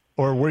it,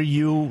 or were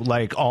you,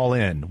 like, all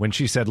in when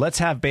she said, let's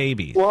have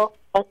babies? Well,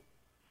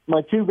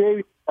 my 2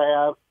 babies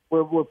I have,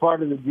 we're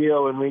part of the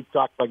deal, and we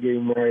talked about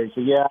getting married.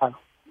 So, yeah,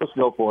 let's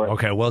go for it.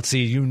 Okay, well,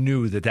 see, you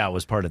knew that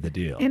was part of the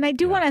deal. And I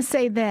do want to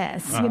say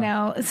this,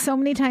 so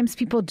many times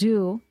people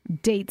do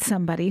date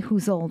somebody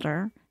who's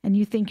older, and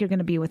you think you're going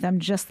to be with them,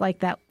 just like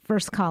that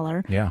first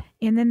caller. Yeah.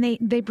 And then they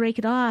break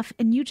it off,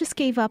 and you just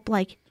gave up,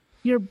 like,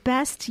 your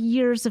best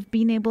years of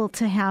being able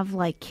to have,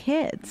 like,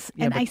 kids.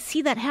 Yeah, and but- I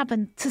see that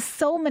happen to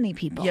so many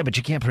people. Yeah, but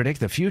you can't predict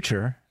the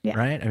future,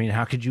 right? I mean,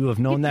 how could you have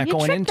known that You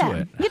going trick into them.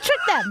 it? You trick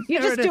them. You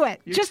There just it do is.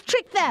 it. Just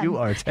trick them. You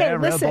are Hey,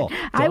 listen, terrible.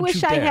 I Don't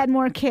wish you I dare. had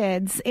more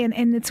kids, and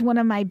it's one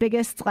of my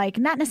biggest, like,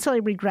 not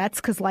necessarily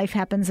regrets because life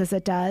happens as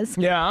it does.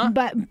 Yeah.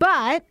 But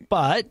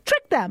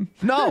trick them.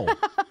 No.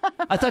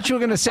 I thought you were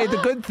going to say the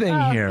good thing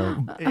here.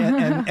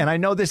 And I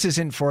know this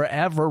isn't for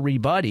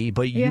everybody,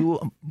 but you,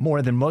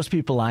 more than most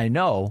people I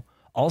know,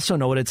 also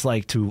know what it's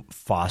like to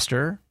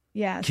foster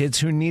Yes. kids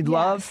who need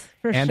love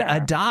for and sure.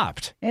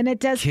 adopt And it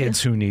does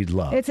kids who need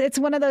love. It's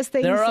one of those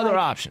things. There are other like,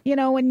 options.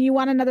 When you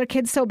want another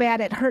kid so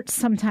bad, it hurts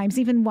sometimes.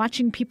 Even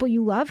watching people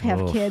you love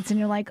have Oof. kids, and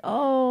you're like,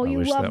 oh, I you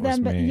wish love that was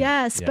them, but me.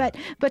 yes, Yeah.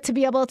 but to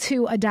be able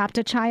to adopt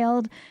a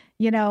child,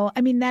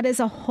 I mean, that is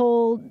a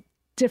whole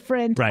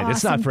different, Right,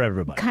 it's not awesome for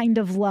everybody. kind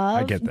of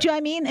love. I get that. Do you know what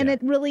I mean? And it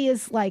really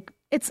is like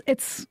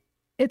it's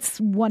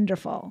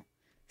wonderful.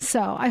 So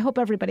I hope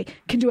everybody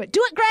can do it.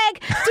 Do it,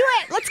 Greg. Do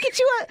it. Let's get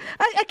you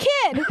a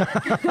kid.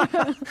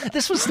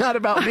 This was not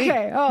about me.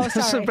 Okay. Oh, This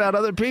is sorry. about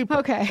other people.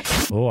 Okay.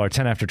 Oh, our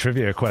 10 after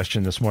trivia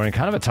question this morning,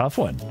 kind of a tough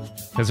one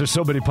because there's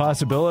so many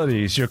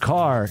possibilities. Your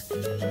car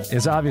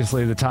is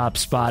obviously the top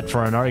spot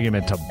for an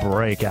argument to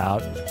break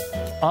out.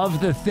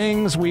 Of the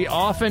things we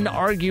often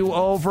argue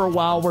over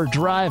while we're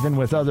driving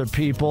with other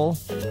people,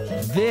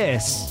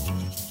 this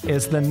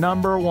is the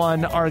number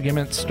one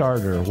argument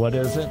starter. What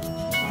is it?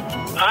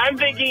 I'm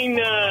thinking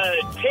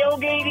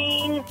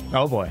tailgating.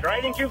 Oh, boy.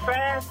 Driving too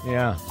fast.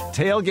 Yeah.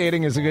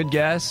 Tailgating is a good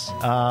guess,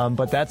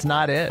 but that's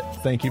not it.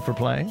 Thank you for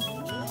playing.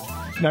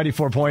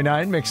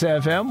 94.9 Mix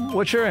FM.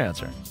 What's your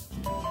answer?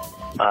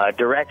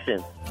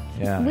 Direction.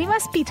 Yeah. We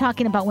must be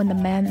talking about when the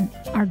men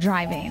are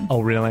driving.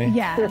 Oh, really?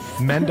 Yes.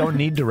 Men don't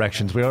need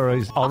directions. We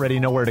already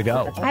know where to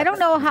go. I don't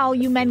know how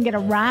you men get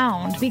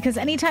around because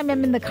anytime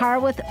I'm in the car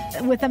with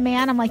a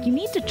man, I'm like, you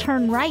need to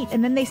turn right,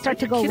 and then they start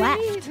to go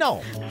left.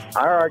 No.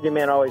 Our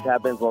argument always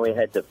happens when we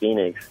head to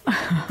Phoenix.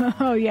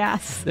 Oh,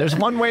 yes. There's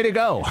one way to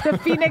go. The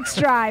Phoenix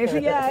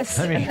Drive, yes.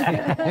 I mean,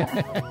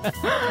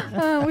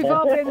 we've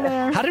all been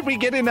there. how did we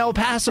get in El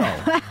Paso?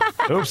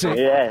 Oopsie.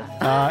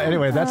 Yeah.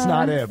 Anyway, that's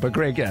not it, but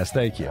great guess.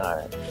 Thank you. All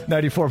right.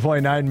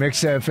 94.9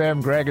 Mix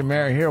FM. Greg and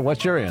Mary here.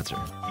 What's your answer?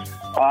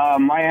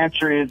 My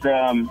answer is,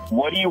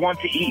 what do you want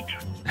to eat?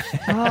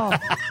 Oh.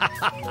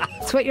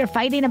 That's what you're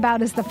fighting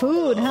about is the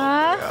food,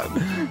 huh?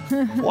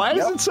 Why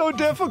is it so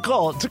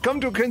difficult to come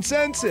to a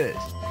consensus?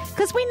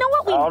 Because we know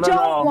what we don't don't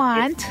know.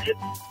 want.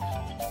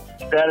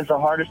 That is the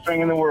hardest thing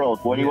in the world.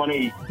 What do you want to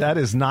eat? That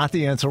is not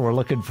the answer we're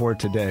looking for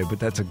today, but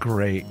that's a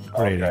great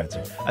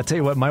answer. I tell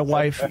you what, my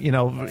wife,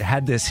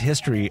 had this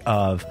history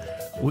of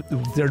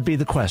there'd be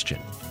the question.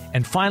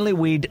 And finally,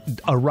 we'd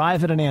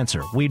arrive at an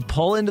answer. We'd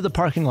pull into the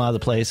parking lot of the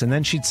place, and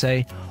then she'd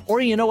say,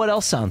 or you know what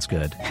else sounds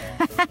good?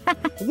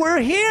 We're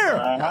here. No.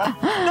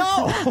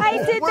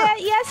 I did that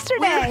yesterday.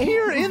 We're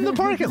here in the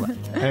parking lot.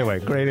 Anyway,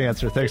 great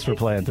answer. Thanks for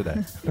playing today.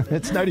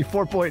 It's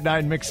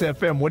 94.9 Mix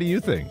FM. What do you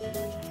think?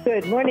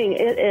 Good morning.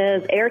 It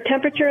is air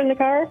temperature in the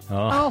car.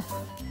 Oh.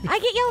 I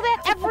get yelled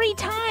at every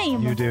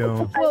time. You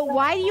do. Well,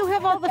 why do you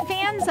have all the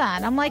fans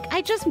on? I'm like,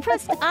 I just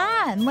pressed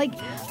on. Like,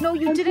 no,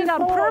 you did it on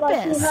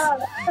purpose.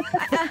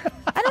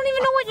 I don't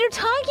even know what you're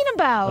talking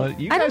about.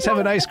 You guys have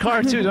a nice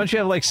car, too. Don't you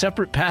have, like,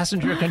 separate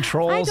passenger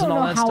controls I don't and all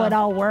know that how stuff? it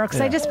all works.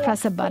 Yeah. I just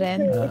press a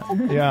button.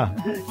 Yeah.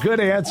 Good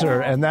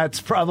answer. And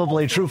that's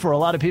probably true for a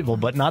lot of people,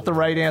 but not the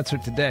right answer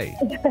today.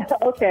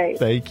 Okay.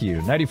 Thank you.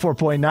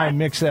 94.9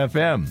 Mix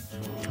FM.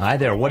 Hi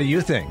there. What do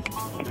you think?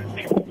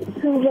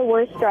 Who's the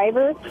worst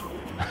driver?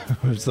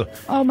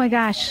 Oh, my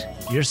gosh.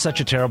 You're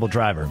such a terrible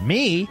driver.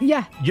 Me?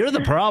 Yeah. You're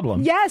the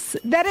problem. Yes,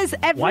 that is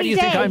every day. Why do you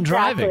think I'm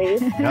driving?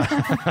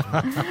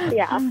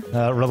 Yeah.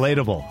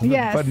 Relatable.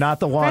 Yes. But not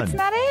the one. That's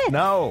not it.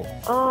 No.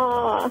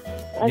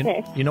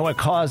 Okay. You know what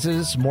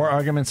causes more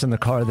arguments in the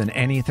car than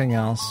anything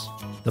else?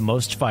 The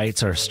most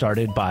fights are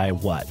started by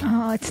what?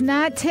 Oh, it's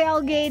not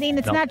tailgating.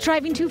 It's No. not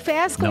driving too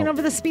fast, going No.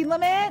 over the speed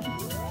limit.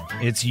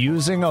 It's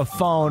using a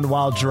phone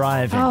while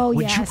driving. Oh,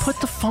 Would you yes. put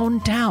the phone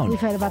down? We've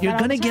heard about You're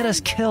that all going to the get time. us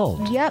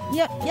killed. Yep.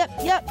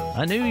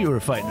 I knew you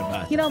were fighting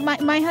about You know,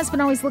 my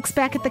husband always looks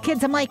back at the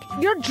kids. I'm like,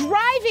 you're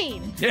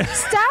driving. Yeah.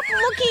 Stop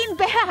looking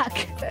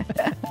back.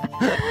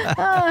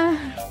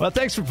 Well,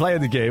 thanks for playing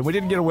the game. We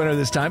didn't get a winner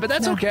this time, but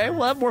that's okay.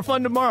 We'll have more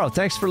fun tomorrow.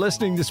 Thanks for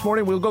listening this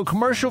morning. We'll go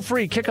commercial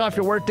free. Kick off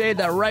your workday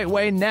the right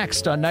way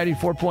next on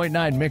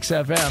 94.9 Mix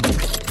FM.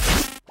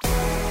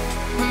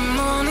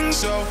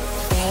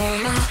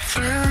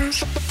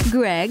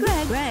 Greg,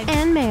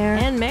 and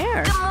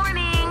Mare. Good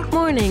morning.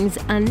 Mornings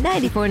on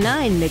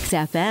 94.9 Mix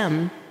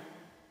FM.